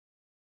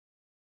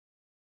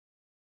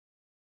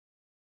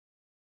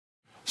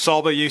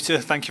Sorba,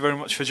 Yuta, thank you very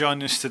much for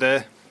joining us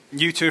today.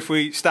 Yuta, if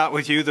we start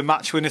with you, the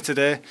match winner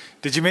today,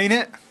 did you mean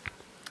it?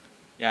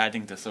 Yeah, I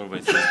think the Sorba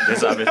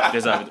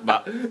deserve it,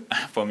 but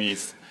for me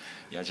it's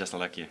just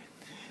lucky.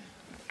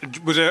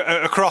 Was it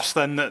a cross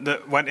then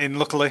that went in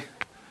luckily?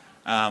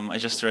 I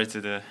just tried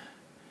to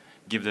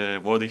give the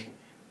body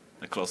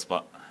a close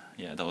spot.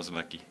 Yeah, that was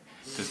lucky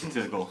to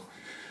the goal.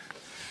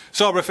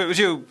 Sorba, if it was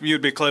you,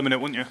 you'd be claiming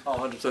it, wouldn't you?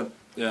 Oh, 100%.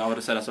 Yeah, I would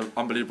have said that's an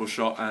unbelievable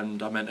shot,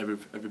 and I meant every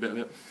bit of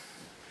it.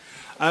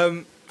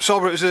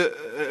 Sorba, it was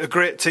a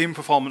great team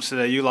performance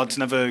today. You lads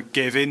never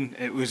gave in.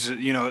 It was,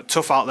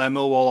 tough out there.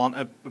 Millwall aren't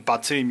a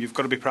bad team. You've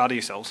got to be proud of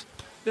yourselves.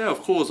 Yeah,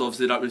 of course.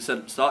 Obviously, like we said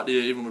at the start of the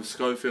year, even with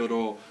Schofield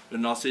or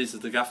in our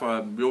seasons, the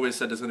gaffer, we always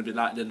said there's going to be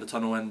light in the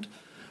tunnel. And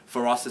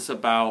for us, it's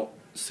about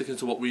sticking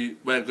to what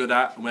we're good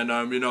at. When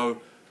we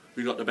know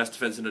we got the best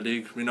defence in the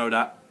league, we know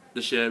that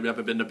this year we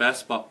haven't been the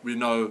best, but we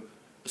know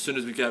as soon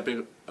as we get a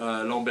big,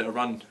 long bit of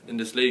run in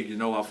this league, you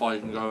know how far you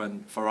can go.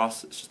 And for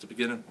us, it's just the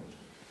beginning.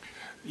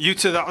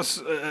 Yuta, that was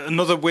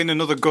another win,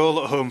 another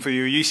goal at home for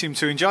you. You seem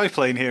to enjoy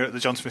playing here at the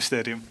John Smith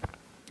Stadium.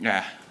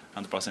 Yeah,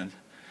 100%.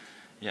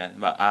 Yeah,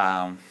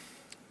 but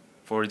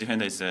for a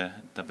defender, is the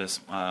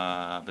best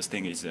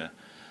thing is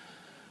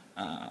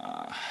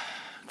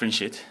clean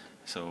sheet.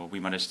 So we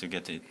managed to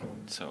get it.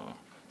 So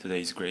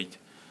today is great.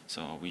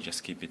 So we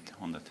just keep it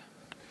on that.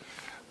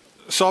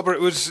 Sorba, it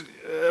was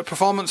a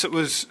performance that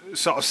was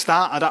sort of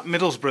started at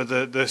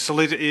Middlesbrough. The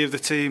solidity of the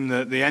team,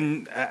 the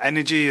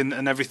energy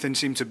and everything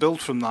seemed to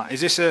build from that. Is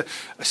this a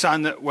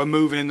sign that we're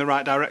moving in the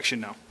right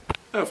direction now?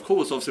 Yeah, of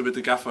course. Obviously, with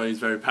the gaffer, he's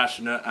very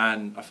passionate,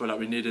 and I feel like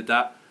we needed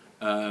that.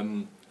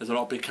 There's a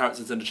lot of big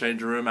characters in the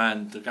changing room,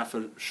 and the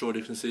gaffer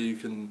surely can see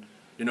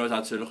he knows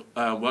how to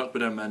work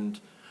with them. And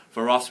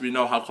for us, we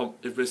know how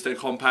if we stay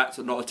compact,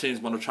 a lot of teams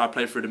want to try to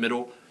play through the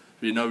middle.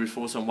 We know we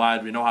force them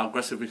wide. We know how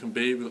aggressive we can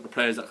be. We've got the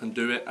players that can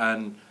do it.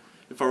 And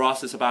for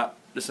us, it's about,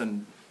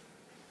 listen,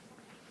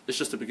 it's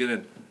just the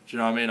beginning. Do you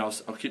know what I mean?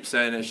 I'll keep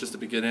saying it, it's just the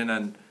beginning.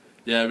 And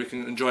yeah, we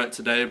can enjoy it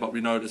today, but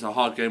we know there's a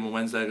hard game on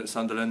Wednesday against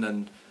Sunderland.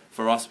 And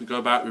for us, we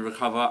go back, we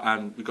recover,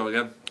 and we go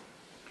again.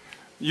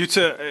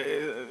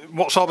 Yuta,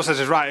 what Sorba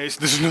says is right.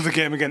 There's another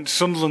game against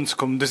Sunderland to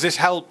come. Does this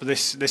help,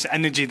 this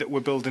energy that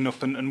we're building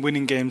up and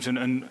winning games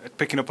and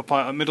picking up a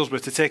point at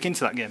Middlesbrough to take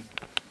into that game?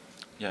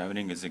 Yeah,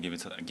 winning is to give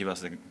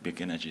us a big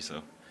energy.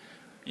 So,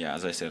 yeah,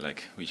 as I said,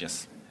 like we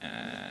just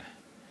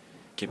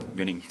keep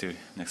winning to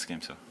next game.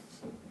 So,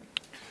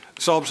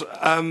 Sorbs,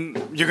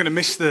 you're going to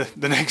miss the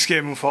next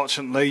game,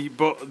 unfortunately.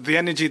 But the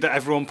energy that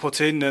everyone put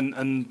in,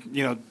 and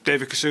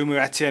David Kasumu,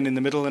 Etienne in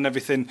the middle, and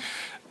everything,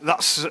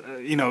 that's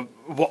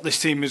what this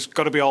team has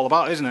got to be all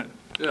about, isn't it?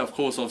 Yeah, of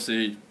course.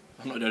 Obviously,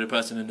 I'm not the only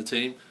person in the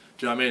team.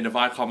 Do you know what I mean? If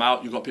I come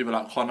out, you've got people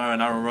like Connor and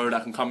Aaron Rowe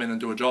that can come in and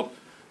do a job.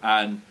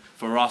 And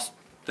for us,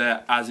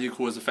 they're as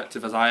equal as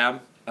effective as I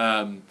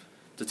am.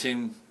 The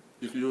team,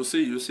 you'll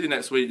see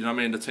next week. You know what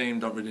I mean? The team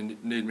don't really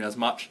need me as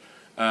much.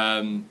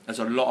 There's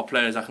a lot of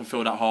players that can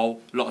fill that hole.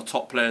 A lot of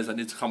top players that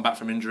need to come back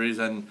from injuries.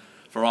 And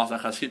for us,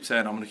 like I keep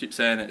saying, I'm going to keep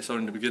saying it. It's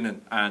only the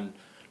beginning. And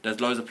there's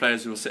loads of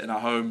players who are sitting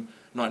at home,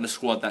 not in the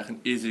squad, that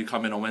can easily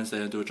come in on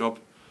Wednesday and do a job.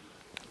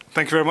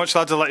 Thank you very much,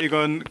 lads. I'll let you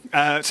go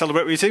and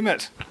celebrate with your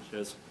teammates.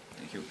 Cheers.